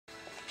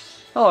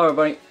Hello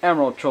everybody,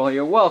 Emerald Troll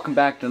here. Welcome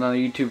back to another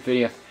YouTube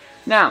video.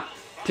 Now,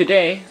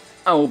 today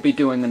I will be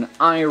doing an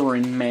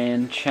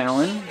Ironman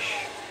challenge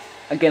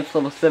against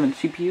level 7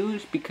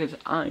 CPUs because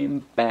I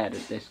am bad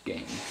at this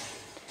game.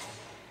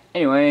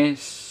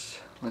 Anyways,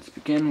 let's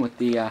begin with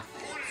the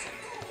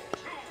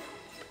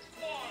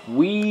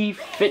Wii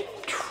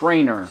Fit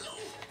Trainer.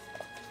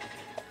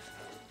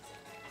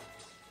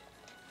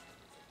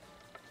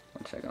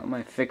 One second, I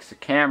might fix the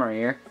camera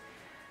here.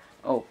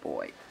 Oh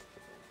boy.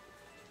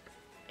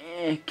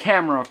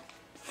 Camera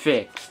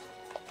fixed.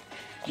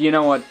 You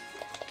know what?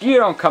 You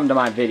don't come to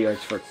my videos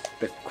for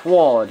the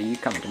quality. You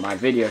come to my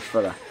videos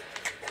for the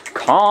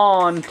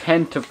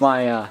content of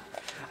my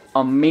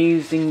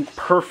amazing,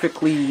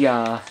 perfectly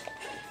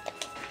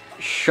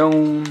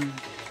shown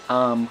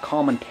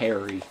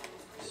commentary.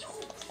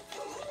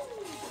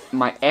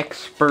 My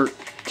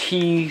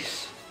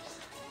expertise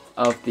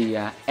of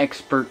the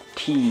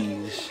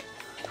expertise.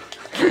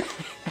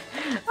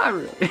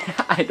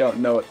 I don't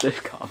know what this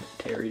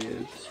commentary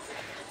is.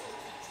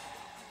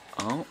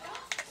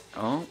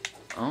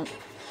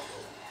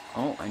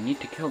 Oh, I need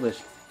to kill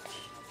this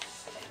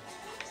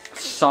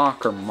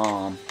soccer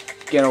mom.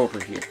 Get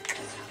over here.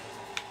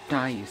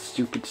 Die, you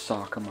stupid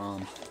soccer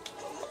mom.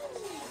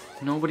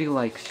 Nobody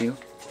likes you.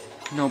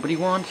 Nobody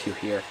wants you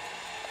here.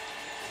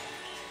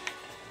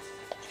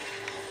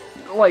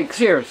 Like,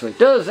 seriously,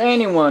 does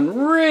anyone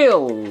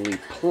really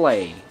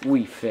play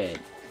Wii Fit?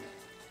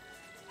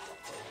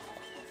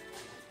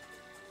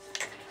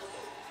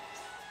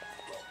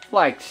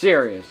 Like,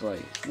 seriously,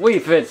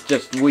 Wii Fit's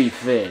just Wii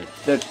Fit.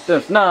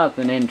 There's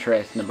nothing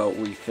interesting about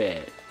Wii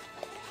Fit.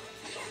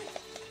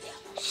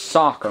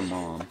 Soccer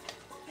mom.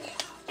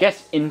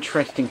 Guess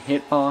interesting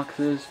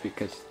hitboxes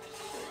because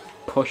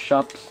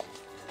push-ups.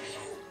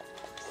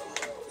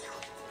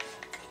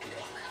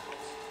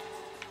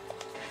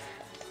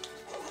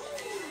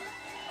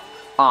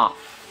 Ah,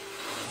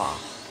 fuck.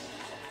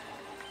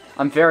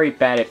 I'm very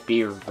bad at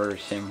B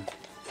reversing.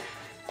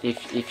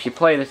 If you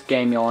play this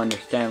game, you'll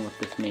understand what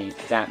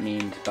that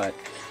means, but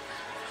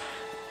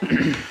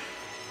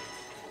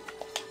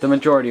the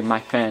majority of my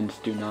fans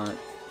do not.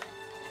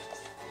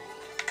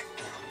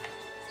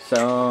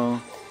 So,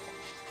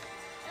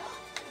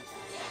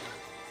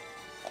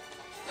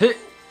 hit.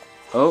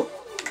 Oh,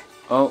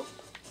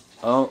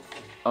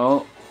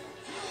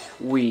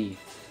 we.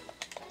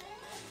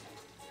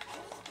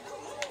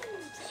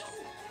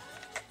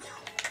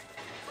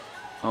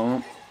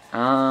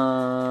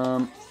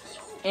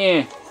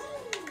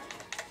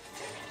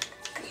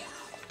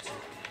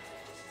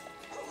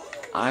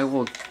 I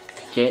will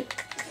get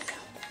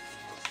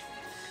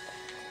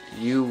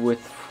you with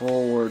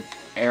forward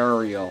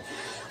aerial.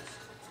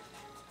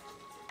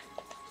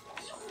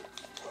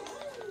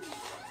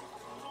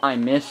 I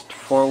missed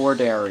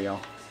forward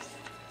aerial.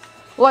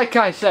 Like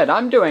I said,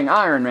 I'm doing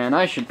Ironman.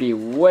 I should be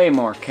way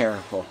more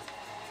careful.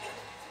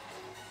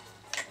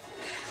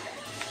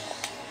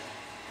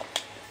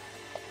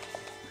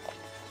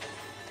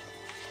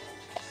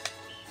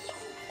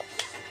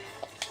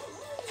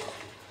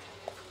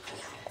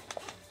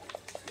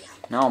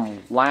 Now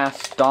I'm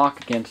last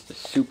stock against the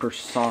super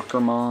soccer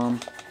mom.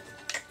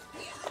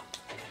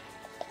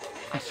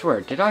 I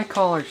swear, did I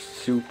call her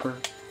super?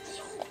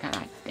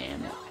 God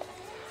damn it.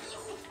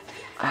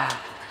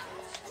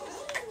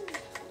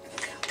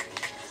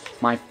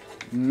 My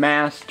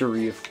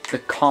mastery of the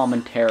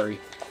commentary.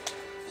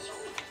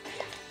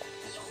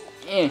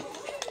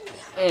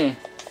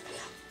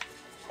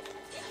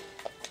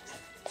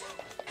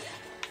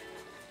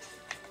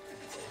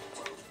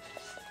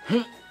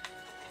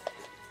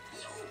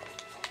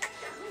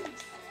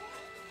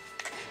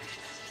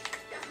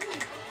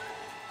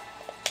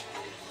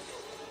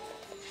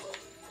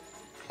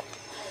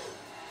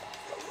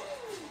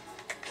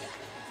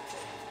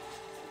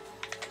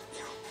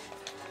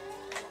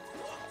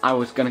 I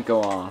was gonna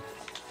go off.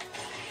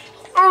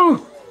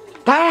 Oh!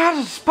 That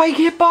has a spike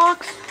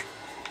hitbox?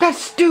 That's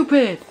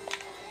stupid!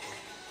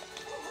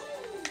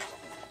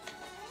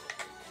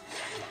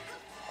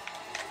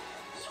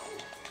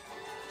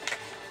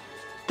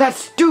 That's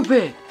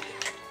stupid!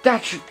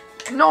 That should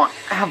not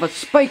have a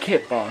spike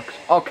hitbox.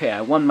 Okay,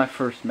 I won my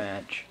first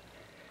match.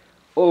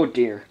 Oh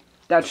dear.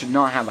 That should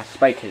not have a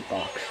spike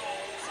hitbox.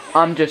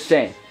 I'm just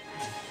saying.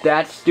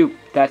 That's stupid.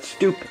 That's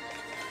stupid.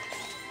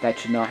 That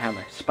should not have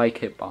a spike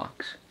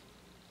hitbox.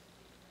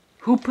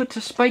 Who puts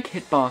a spike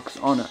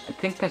hitbox on a... I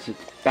think that's its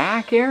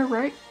back air,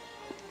 right?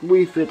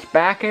 Wii Fit's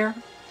back air,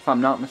 if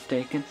I'm not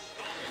mistaken.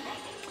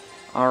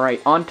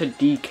 Alright, on to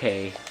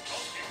DK.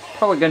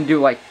 Probably gonna do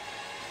like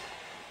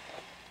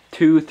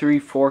 2, 3,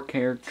 4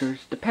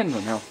 characters. Depends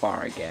on how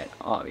far I get,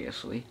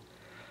 obviously.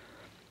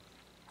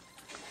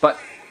 But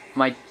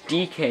my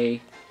DK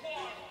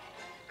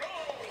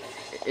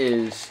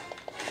is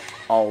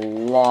a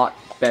lot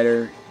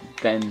better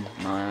than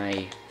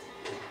my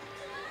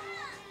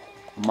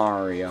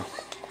Mario.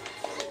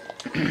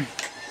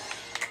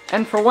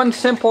 And for one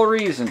simple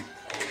reason.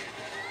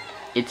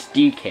 It's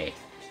DK.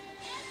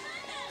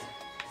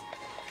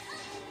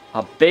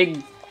 A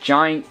big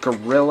giant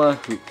gorilla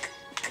who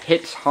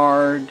hits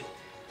hard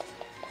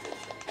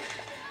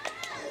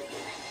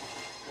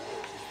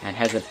and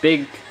has a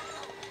big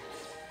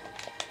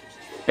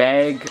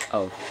bag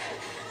of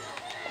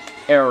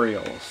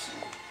aerials.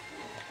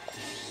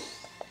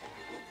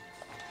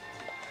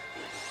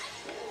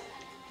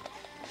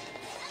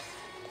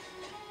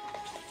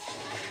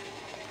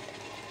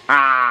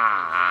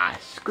 Ah,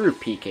 screw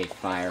PK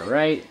Fire,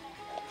 right?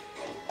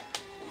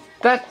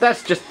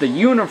 That's just the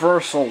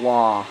universal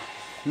law.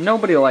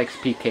 Nobody likes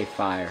PK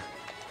Fire.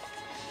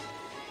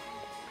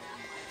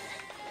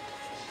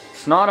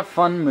 It's not a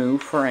fun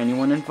move for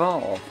anyone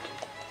involved.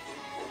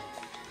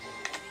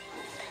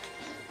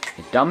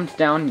 It dumbs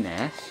down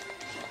Ness.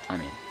 I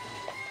mean,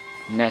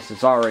 Ness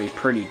is already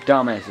pretty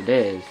dumb as it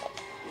is.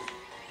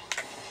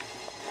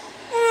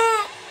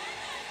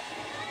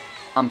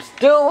 I'm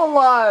still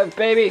alive,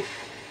 baby!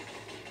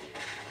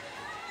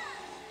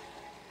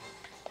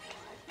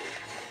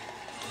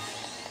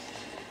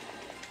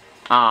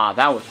 Ah,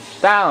 that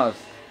was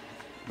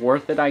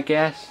worth it, I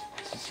guess.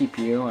 It's a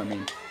CPU, I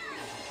mean.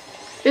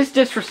 Is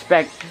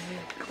disrespect,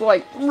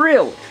 like,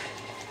 really?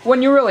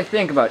 When you really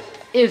think about it,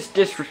 is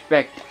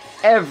disrespect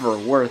ever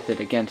worth it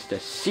against a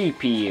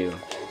CPU?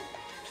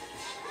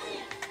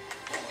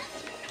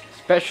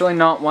 Especially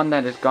not one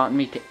that has gotten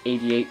me to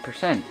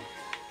 88%.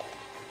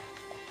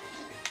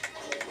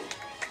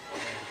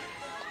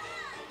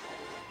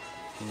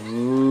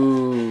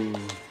 Ooh.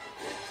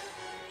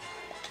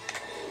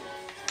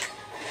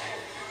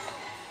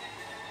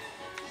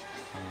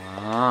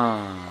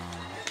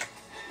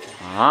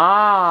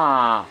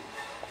 Ah.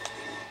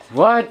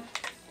 What?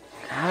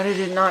 How did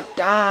it not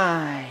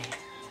die?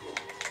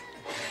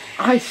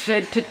 I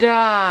said to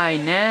die,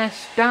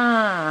 Ness,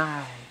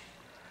 die.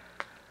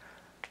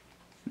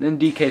 Then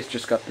DK's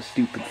just got the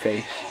stupid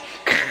face.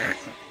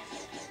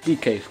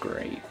 DK's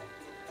great.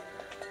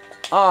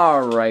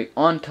 Alright,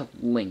 on to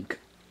Link.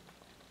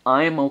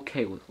 I'm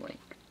okay with Link.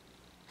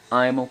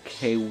 I'm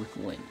okay with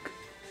Link.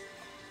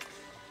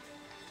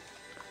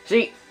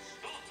 See,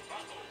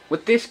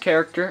 with this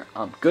character,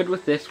 I'm good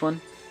with this one,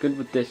 good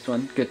with this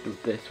one, good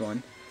with this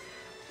one.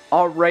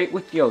 Alright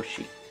with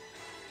Yoshi.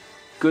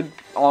 Good,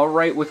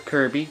 alright with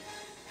Kirby.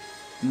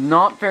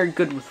 Not very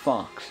good with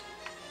Fox.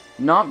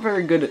 Not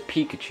very good at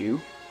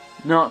Pikachu.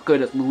 Not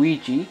good at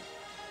Luigi.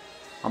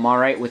 I'm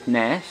alright with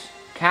Ness.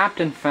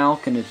 Captain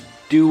Falcon is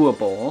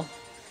doable.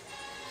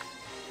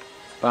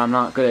 But I'm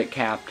not good at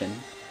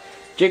Captain.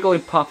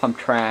 Jigglypuff I'm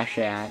trash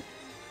at.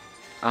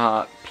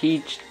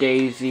 Peach,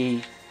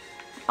 Daisy,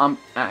 I'm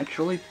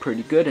actually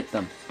pretty good at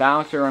them.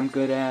 Bowser I'm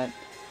good at.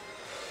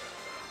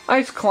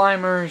 Ice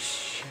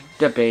Climbers,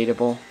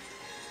 debatable.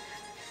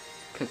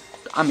 Cause,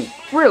 I mean,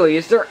 really,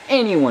 is there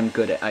anyone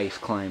good at Ice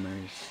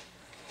Climbers?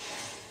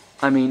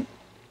 I mean,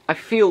 I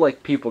feel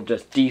like people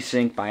just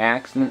desync by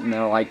accident and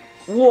they're like,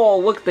 whoa,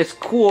 look at this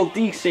cool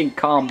desync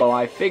combo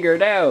I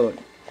figured out.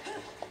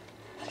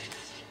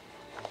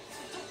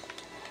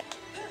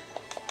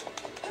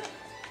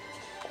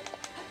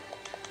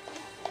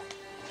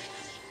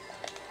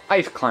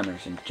 Ice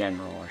Climbers in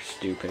general are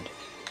stupid.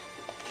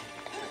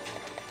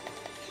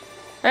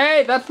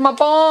 Hey, that's my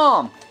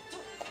bomb!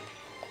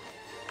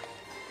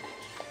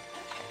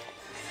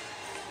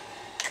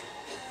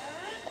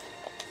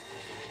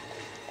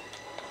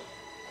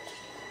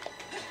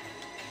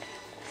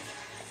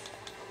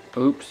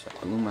 Oops,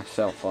 I blew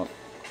myself up.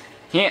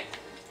 Yeah.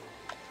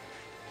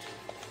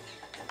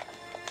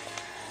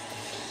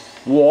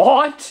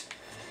 What?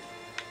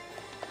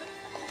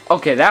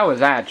 Okay, that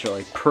was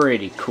actually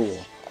pretty cool.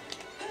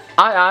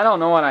 I don't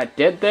know what I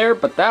did there,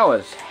 but that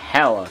was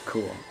hella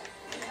cool.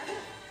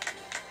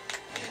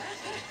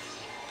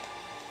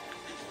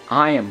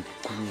 I am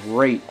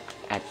great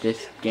at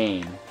this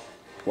game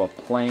while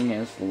playing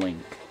as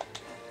Link.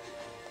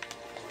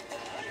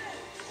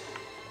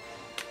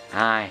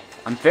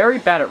 I'm very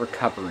bad at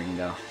recovering,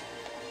 though.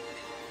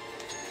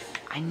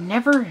 I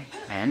never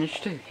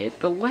managed to hit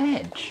the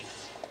ledge.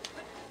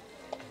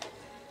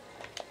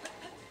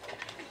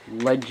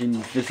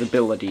 Legend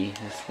visibility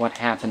is what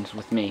happens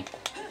with me.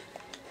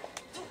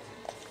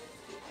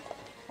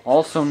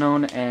 Also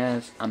known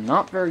as, I'm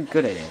not very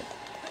good at it.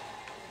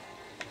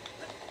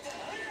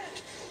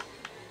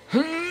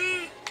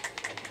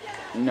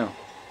 No.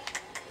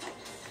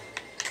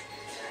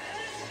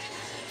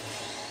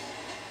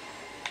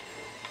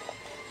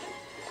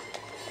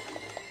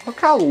 Look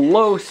how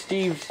low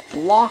Steve's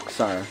blocks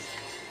are.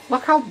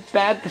 Look how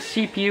bad the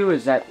CPU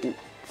is at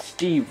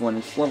Steve when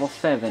it's level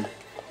 7.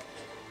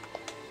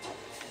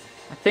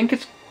 I think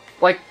it's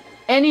like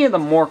any of the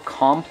more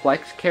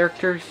complex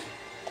characters,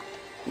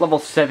 level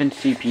 7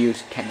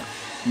 CPUs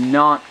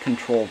cannot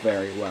control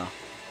very well.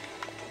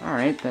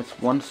 Alright, that's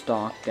one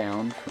stock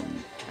down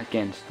from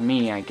against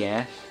me, I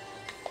guess.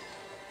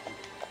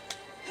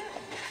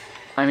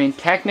 I mean,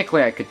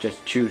 technically I could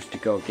just choose to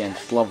go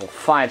against level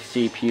 5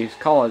 CPUs,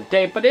 call it a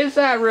day, but is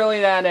that really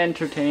that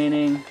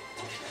entertaining?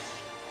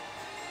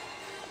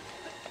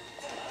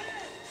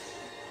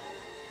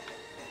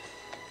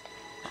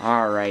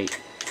 Alright.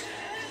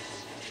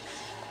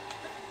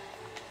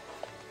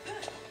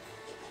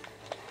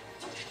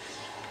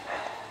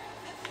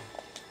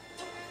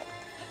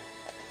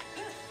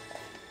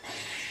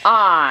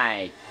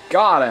 I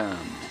got him.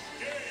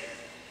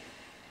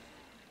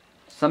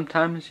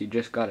 Sometimes you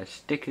just gotta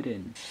stick it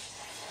in.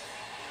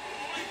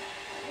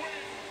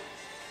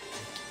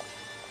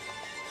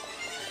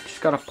 Just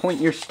gotta point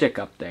your stick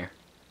up there.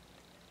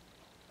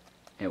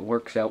 It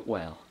works out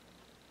well.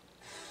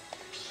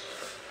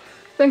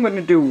 I think I'm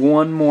gonna do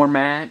one more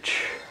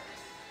match.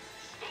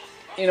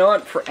 You know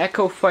what? For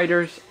Echo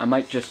Fighters, I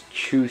might just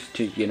choose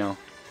to, you know,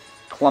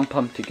 clump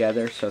them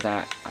together so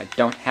that I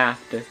don't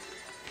have to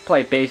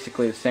play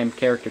basically the same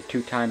character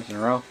 2 times in a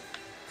row.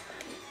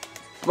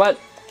 But,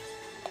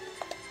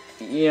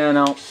 you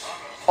know,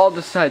 I'll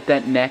decide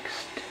that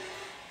next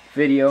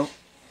video.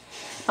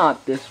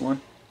 Not this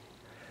one.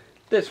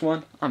 This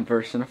one, I'm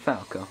versing a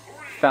Falco.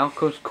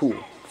 Falco's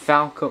cool.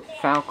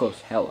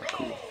 Falco's hella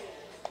cool.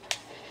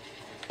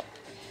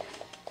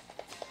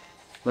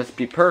 Let's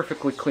be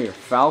perfectly clear,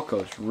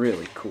 Falco's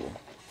really cool.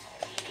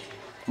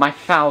 My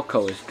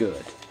Falco is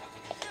good.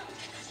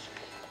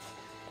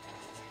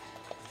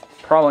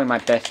 Probably my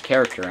best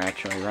character,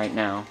 actually, right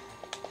now.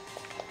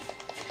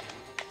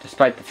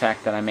 Despite the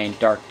fact that I main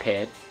Dark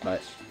Pit,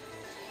 but...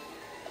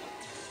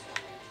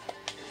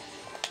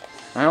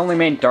 I only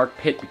main Dark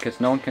Pit because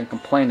no one can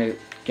complain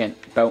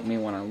about me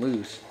when I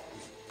lose.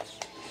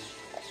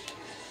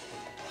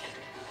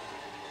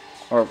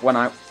 Or when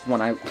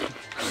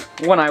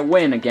I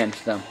win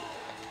against them.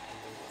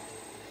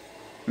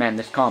 Man,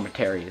 this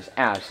commentary is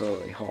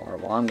absolutely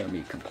horrible. I'm gonna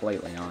be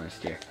completely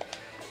honest here.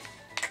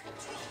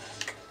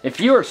 If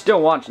you are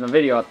still watching the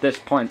video at this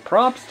point,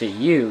 props to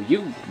you.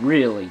 You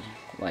really,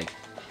 like,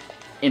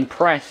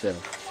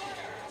 impressive.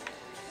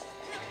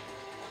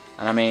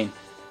 And I mean,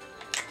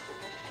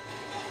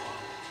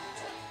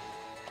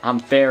 I'm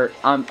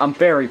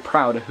very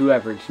proud of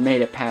whoever's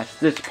made it past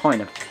this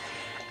point of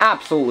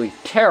absolutely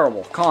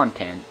terrible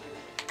content.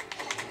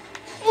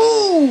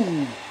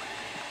 Ooh!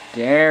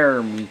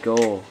 There we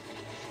go.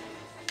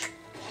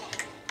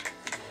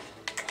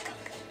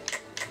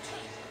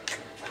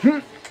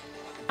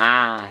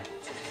 Ah.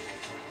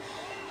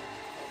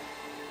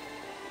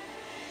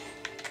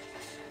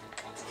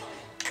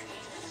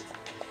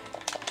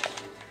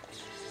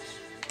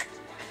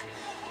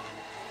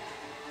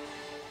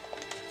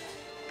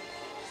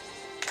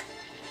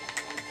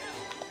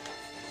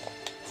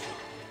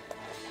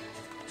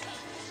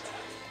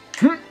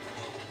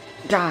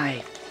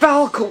 Die.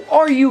 Falco,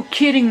 are you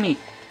kidding me?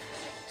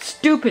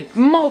 Stupid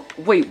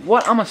wait,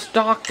 what? I'm a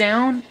stock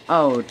down?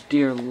 Oh,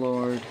 dear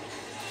lord.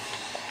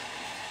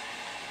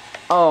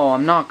 Oh,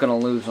 I'm not gonna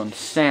lose on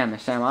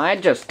Samus, am I? I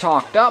just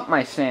talked up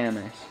my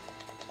Samus.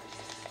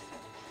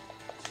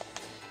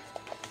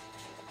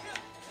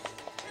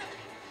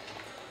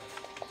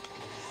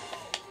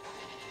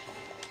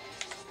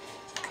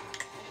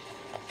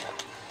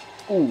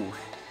 Ooh.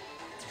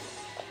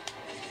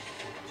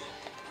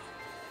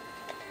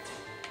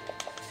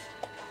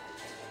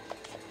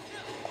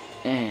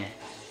 Eh.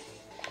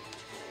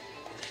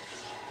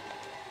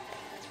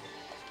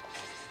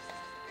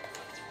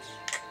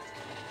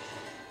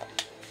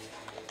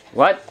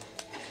 What?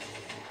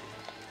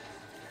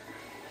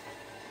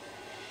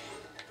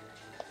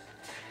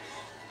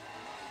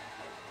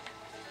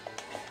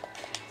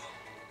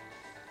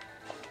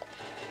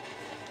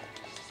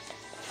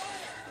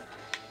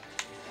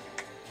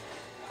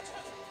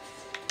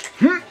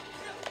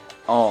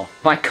 Oh,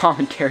 my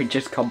commentary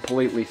just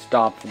completely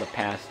stopped for the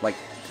past, like,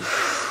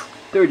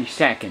 30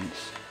 seconds.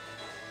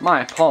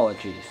 My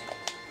apologies.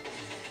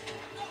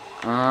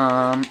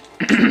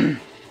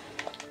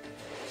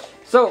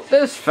 So,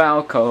 this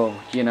Falco,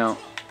 you know,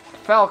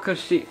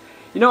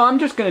 I'm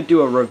just gonna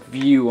do a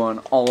review on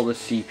all the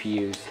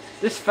CPUs.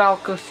 This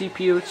Falco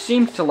CPU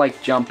seems to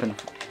like jumping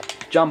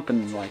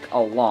like a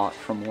lot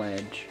from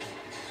ledge.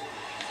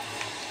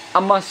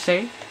 I must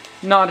say,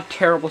 not a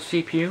terrible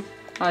CPU.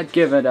 I'd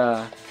give it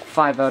a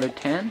 5 out of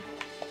 10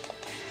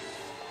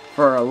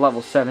 for a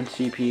level 7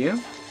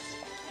 CPU.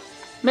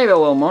 Maybe a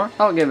little more.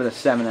 I'll give it a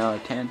 7 out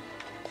of 10.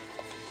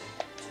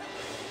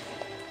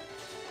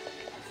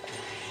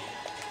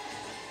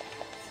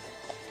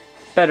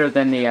 Better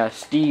than the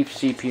Steve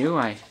CPU,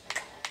 I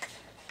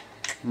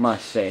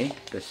must say.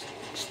 The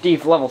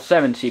Steve level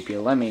 7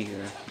 CPU, let me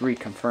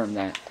reconfirm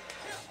that.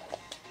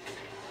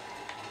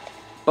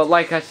 But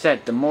like I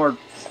said, the more,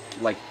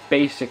 like,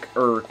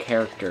 basic-er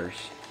characters.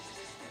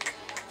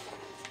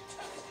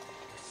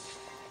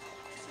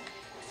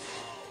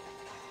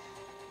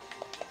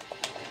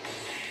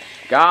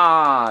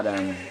 Got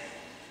him.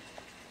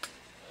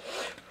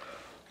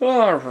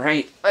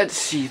 Alright, let's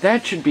see.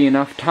 That should be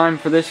enough time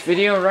for this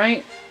video,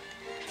 right?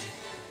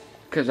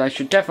 Because I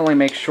should definitely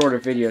make shorter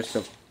videos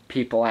so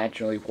people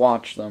actually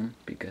watch them.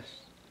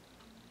 Because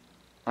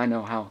I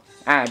know how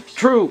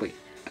truly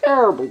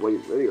terrible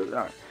these videos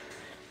are.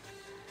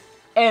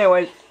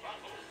 Anyways.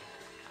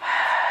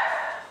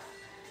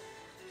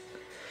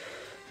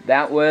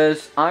 That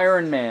was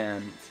Iron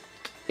Man.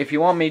 If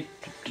you want me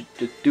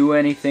to do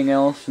anything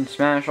else in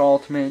Smash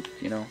Ultimate,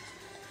 you know,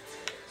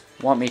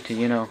 want me to,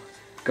 you know,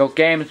 go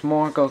games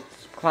more, go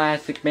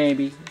classic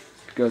maybe,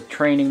 go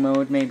training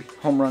mode maybe,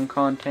 home run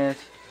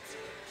contest,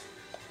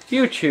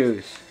 You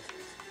choose.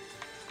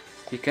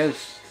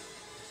 Because,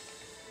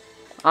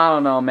 I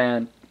don't know,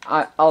 man.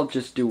 I'll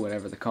just do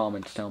whatever the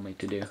comments tell me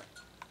to do.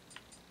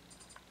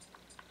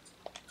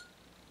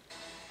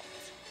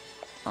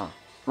 Ah,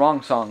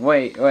 wrong song.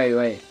 Wait.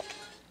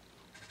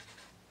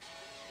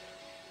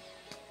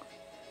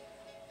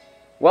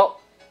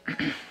 Well,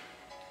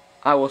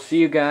 I will see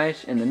you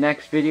guys in the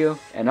next video,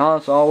 and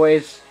as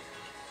always,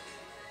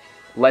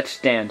 let's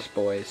dance,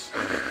 boys.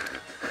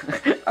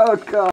 Oh, God.